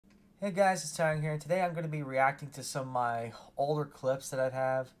Hey guys, it's Tyron here, and today I'm going to be reacting to some of my older clips that I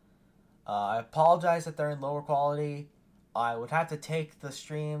have. I apologize that they're in lower quality. I would have to take the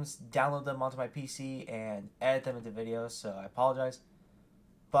streams, download them onto my PC, and edit them into videos, so I apologize.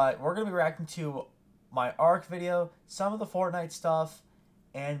 But we're going to be reacting to my ARK video, some of the Fortnite stuff,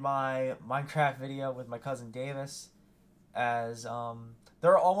 and my Minecraft video with my cousin Davis, as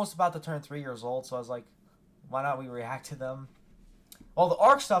they're almost about to turn 3 years old, so I was like, why not we react to them? Well, the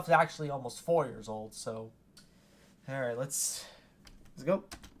ARK stuff is actually almost 4 years old, so... Alright, let's go.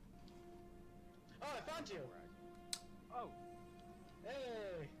 Oh, I found you! Oh!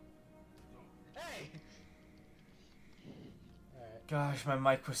 Hey! Hey! Alright. Gosh, my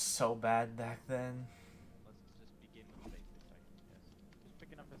mic was so bad back then. Let's just begin with the basics, I guess. Just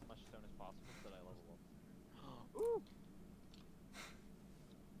picking up as much stone as possible so that I level up. Ooh!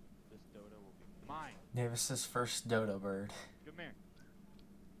 This dodo will be mine. Davis's first dodo bird. Come here.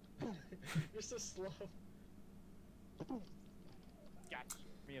 You're so slow. Gotcha.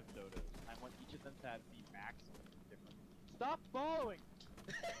 Me of dodos. I want each of them to have the max different. Stop following!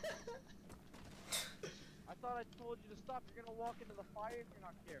 I thought I told you to stop. You're gonna walk into the fire if you're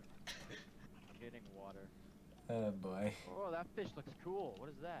not careful. I'm getting water. Oh boy. Oh, that fish looks cool. What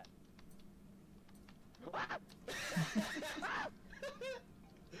is that?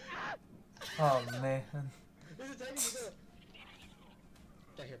 Oh man. There's a tiny little...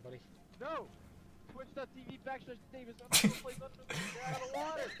 Get here, buddy. No! Twitch.tv / Davis underscore get out of the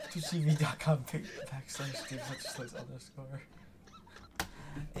water! twitch.tv.com /Davis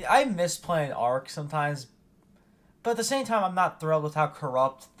 _. I miss playing ARK sometimes, but at the same time, I'm not thrilled with how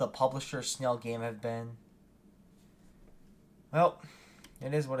corrupt the publisher Snail Game have been. Well,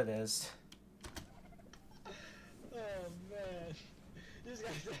 it is what it is. Oh man. This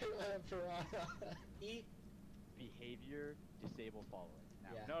guy's like a piranha. E? Behavior disable following. Now,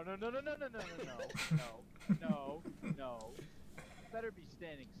 Yeah. no. Better be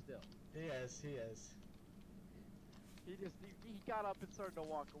standing still. He is. He got up and started to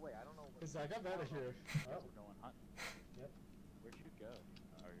walk away. I don't know what. He's like, I'm out of here. Oh. We're going hunting. Yep. Where'd you go?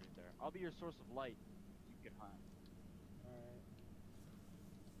 Oh, you're right there. I'll be your source of light. You can hunt. Alright.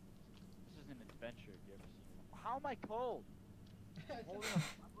 This is an adventure. If you ever seen one. How am I cold? I'm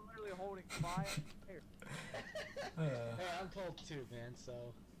literally holding fire. Here. Hey, I'm cold too, man, so...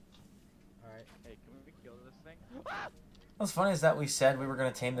 Alright. Hey, can we kill this thing? What's funny is that we said we were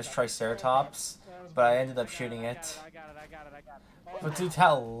going to tame this Triceratops, but I ended up shooting it. I got it. But due to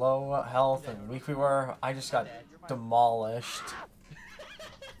how low health and weak we were, I just got demolished.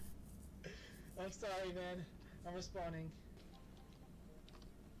 I'm sorry, man. I'm respawning.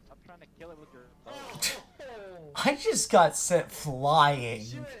 I'm trying to kill it with your. Oh! I just got sent flying.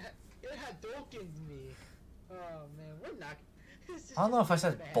 Shoot, it had Dolkened me. Oh, man, we're not... I don't know if I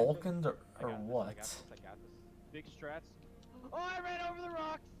said bad. Balkaned or I got what. This. Big strats. Oh, I ran over the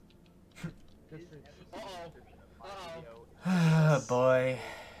rocks! Good for you. Uh-oh. Uh-oh. Oh boy.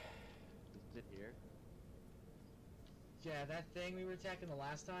 Is it here? Yeah, that thing we were attacking the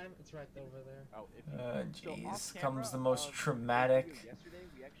last time, it's right over there. Oh, if you, Jeez, so comes the most traumatic, yesterday,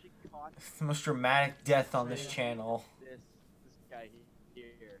 we actually caught the most dramatic death on this channel. this guy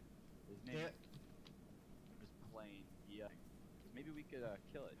here. His name Yeah. was Plane. Yeah. Maybe we could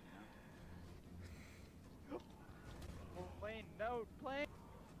kill it, you know? Plane, no, Plane!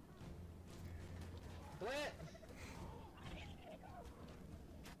 Blant!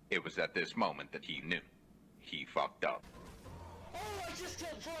 It was at this moment that he knew. He fucked up. Oh, I just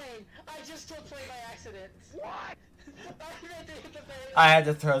killed Plane! I just killed Plane by accident! What? I meant to hit the base! I had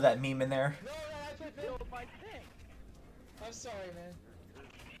to throw that meme in there. No, I put You killed my thing! I'm sorry, man.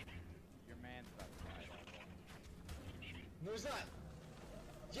 Your man's about to die. No, it's not.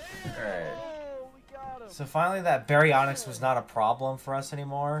 Yeah! Alright. Oh, we got him! So finally that Baryonyx was not a problem for us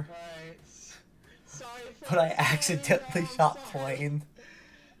anymore. Right. Sorry for But I sorry, accidentally I'm shot sorry. Plane.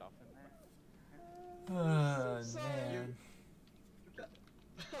 Stuff in there. Oh I'm so sorry. man.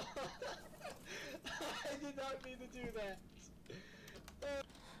 I did not mean to do that.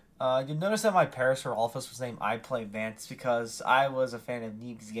 You notice that my Parasaur Alphas was named I Play Vance because I was a fan of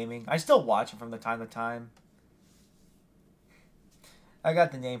Neebs Gaming. I still watch it from time to time. I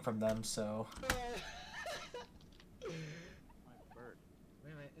got the name from them, so... My bird.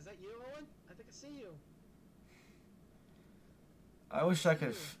 Wait a minute, is that you, Owen? I think I see you. I wish I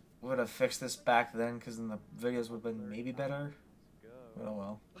could would have fixed this back then, because then the videos would have been maybe better. Let's But go. oh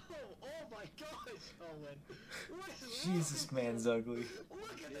well. Oh my gosh, Owen. What is Jesus, wrong? man's ugly.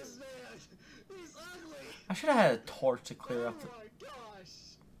 Look at this man. He's ugly. I should have had a torch to clear Oh up the... my gosh.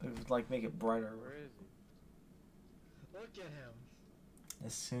 It would, like, make it brighter. Where is he? Look at him.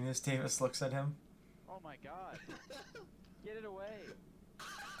 As soon as Davis looks at him. Oh my god. Get it away.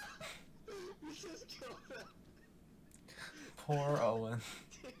 You just killed him. Poor Owen.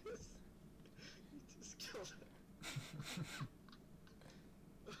 Davis. You just killed him.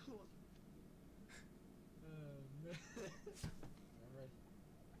 Oh man. Alright.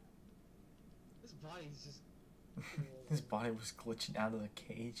 This body's just. His body was glitching out of the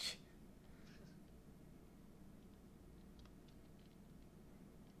cage.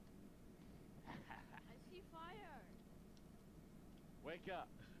 I see fire. Wake up.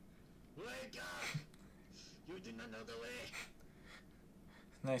 Wake up! You do not know the way.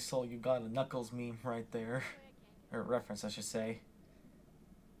 Nice soul, you got a Knuckles meme right there. Wait, I can't get Or reference, I should say.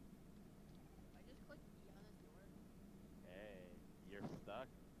 I just clicked E on his door. Hey, you're stuck.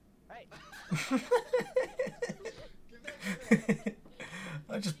 Hey.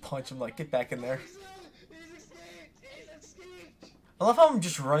 I just punch him like, get back in there. He's escaped! He's escaped! I love how I'm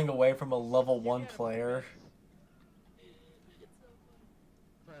just running away from a level 1 player.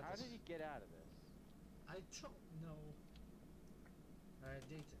 How did he get out of this? I don't know. Alright,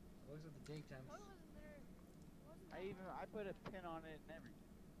 daytime. Looks like the daytime. What wasn't there? Wasn't I put a pin on it and everything.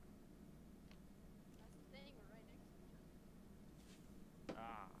 That's the thing. We're right next to each other.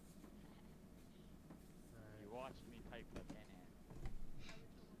 Ah, you Alright. watched me type the pin in.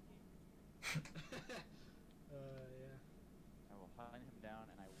 Yeah. I will hunt him down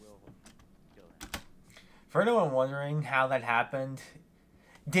and I will kill him. For anyone wondering how that happened,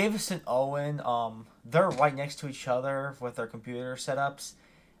 Davis and Owen, they're right next to each other with their computer setups.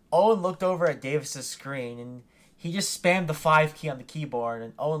 Owen looked over at Davis's screen and he just spammed the 5 key on the keyboard,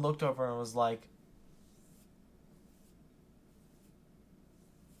 and Owen looked over and was like,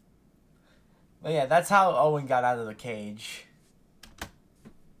 but yeah, that's how Owen got out of the cage.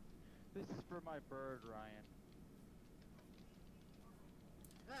 This is for my bird, Ryan.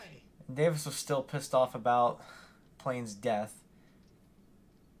 Hey! And Davis was still pissed off about Plane's death.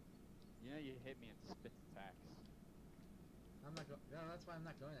 You know you hit me and spit attacks. I'm not going. No, that's why I'm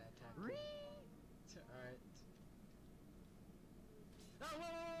not going to attack. Alright. Oh, whoa, whoa,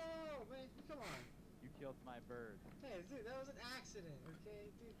 whoa, whoa, man, come on. You killed my bird. Hey, dude, that was an accident, okay?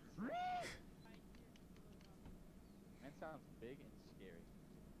 Dude. Man sounds big and scary.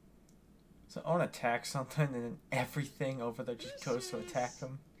 So Owen attacks something and then everything over there just goes to attack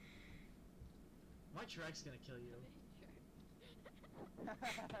him. My truck's gonna kill you.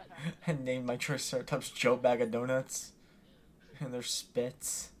 And named my Triceratops Joe Bag of Donuts. And their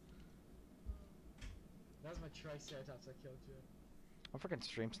spits. That was my Triceratops that killed you. I'm freaking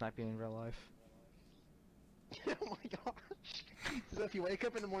stream sniping in real life. Oh my gosh. So if you wake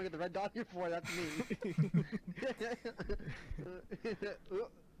up in the morning with the red dot on your forehead, that's me.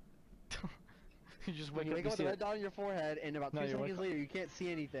 You just When wake you wake up up, you with see the red it. dot on your forehead, and about No, 2 you wake seconds up- later, you can't see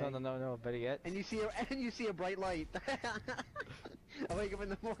anything. No, better yet. And you see a bright light. I wake up in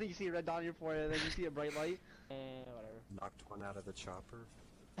the morning, you see a red dot on your forehead, and then you see a bright light. Whatever. Knocked one out of the chopper.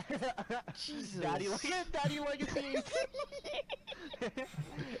 Jesus. Daddy Legacy.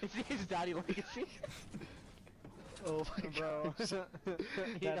 It's Daddy Legacy. Oh my Bro. He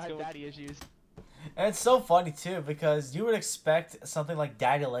That's got cool. daddy issues. And it's so funny too because you would expect something like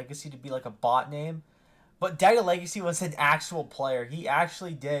Daddy Legacy to be like a bot name. But Daddy Legacy was an actual player. He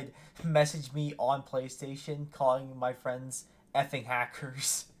actually did message me on PlayStation calling my friends effing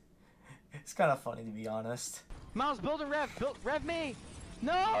hackers. It's kind of funny to be honest. Miles, build a rev. Rev me.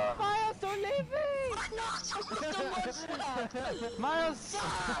 No, Miles, don't leave me. Miles.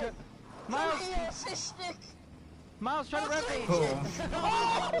 Miles. Miles, try to rev me. Boom.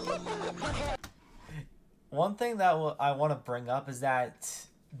 One thing that I want to bring up is that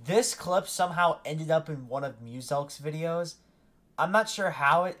this clip somehow ended up in one of Muselk's videos. I'm not sure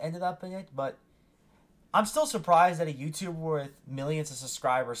how it ended up in it, but I'm still surprised that a YouTuber with millions of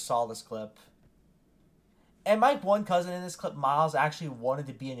subscribers saw this clip. And my one cousin in this clip, Miles, actually wanted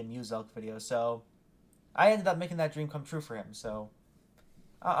to be in a Muselk video, so I ended up making that dream come true for him, so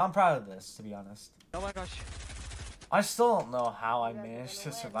I'm proud of this, to be honest. Oh my gosh. I still don't know how I managed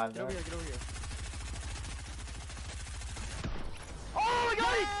to survive Get over that. here, get over here. Oh my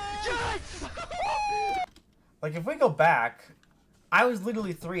god. Yes! Like, if we go back, I was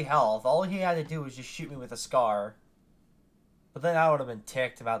literally 3 health. All he had to do was just shoot me with a scar. But then I would have been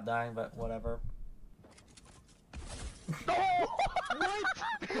ticked about dying, but whatever.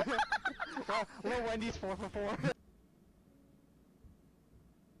 What? Little Wendy's 4 for 4.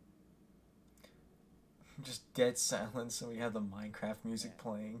 Just dead silence, and we have the Minecraft music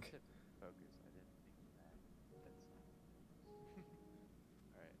playing. Focus. I didn't think of that.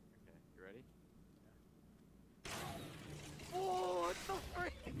 Alright, okay. You ready? Oh, what the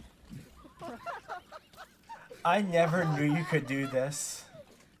I never knew you could do this.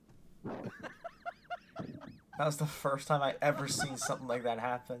 That was the first time I ever seen something like that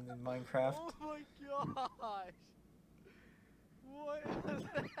happen in Minecraft. Oh my gosh! What was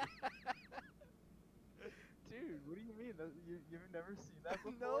that? Dude, what do you mean? You've never seen that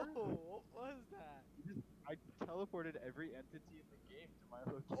before? No, what was that? I teleported every entity in the game to my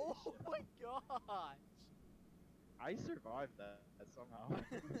location. Oh my gosh! I survived that somehow.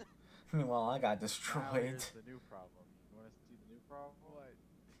 Meanwhile, I got Now destroyed. here's the new problem. You want to see the new problem? What?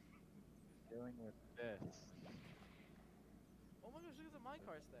 Dealing with this. Oh my gosh, look at the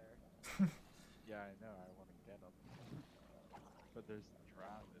minecarts there. Yeah, I know. I want to get them. But there's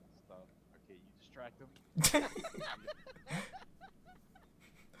traps and stuff. Okay, you distract them.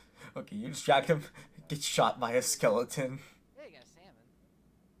 Okay, you distract him, get shot by a skeleton. Hey, you got salmon.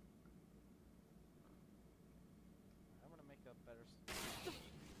 I'm gonna make a better.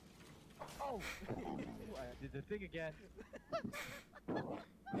 Oh! I did the thing again.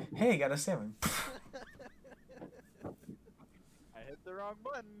 Hey, got a salmon. I hit the wrong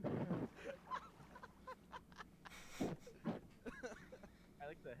button. I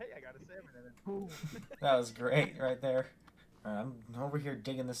like the hey, I got a salmon, and then boom. That was great right there. Alright, I'm over here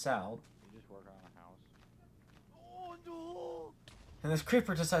digging this out. You just work on a house. Oh no! And this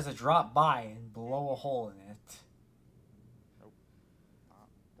creeper decides to drop by and blow a hole in it. Not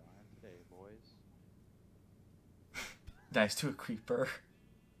dying today, boys. Dies to a creeper.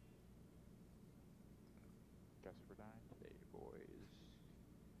 Guess we're dying today, boys.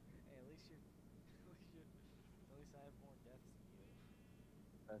 Hey, at least I have more deaths than you.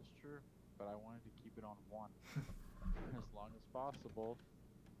 That's true, but I wanted to keep it on one as long as possible.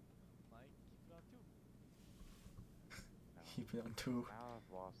 Mike, keep it on 2. Keep it on 2. Now I've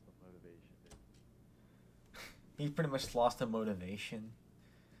lost the motivation, dude. He pretty much lost the motivation.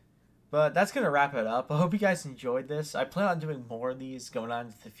 But that's going to wrap it up. I hope you guys enjoyed this. I plan on doing more of these going on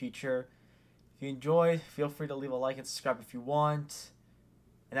into the future. If you enjoyed, feel free to leave a like and subscribe if you want.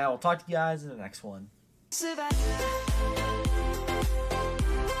 And I will talk to you guys in the next one. Survive.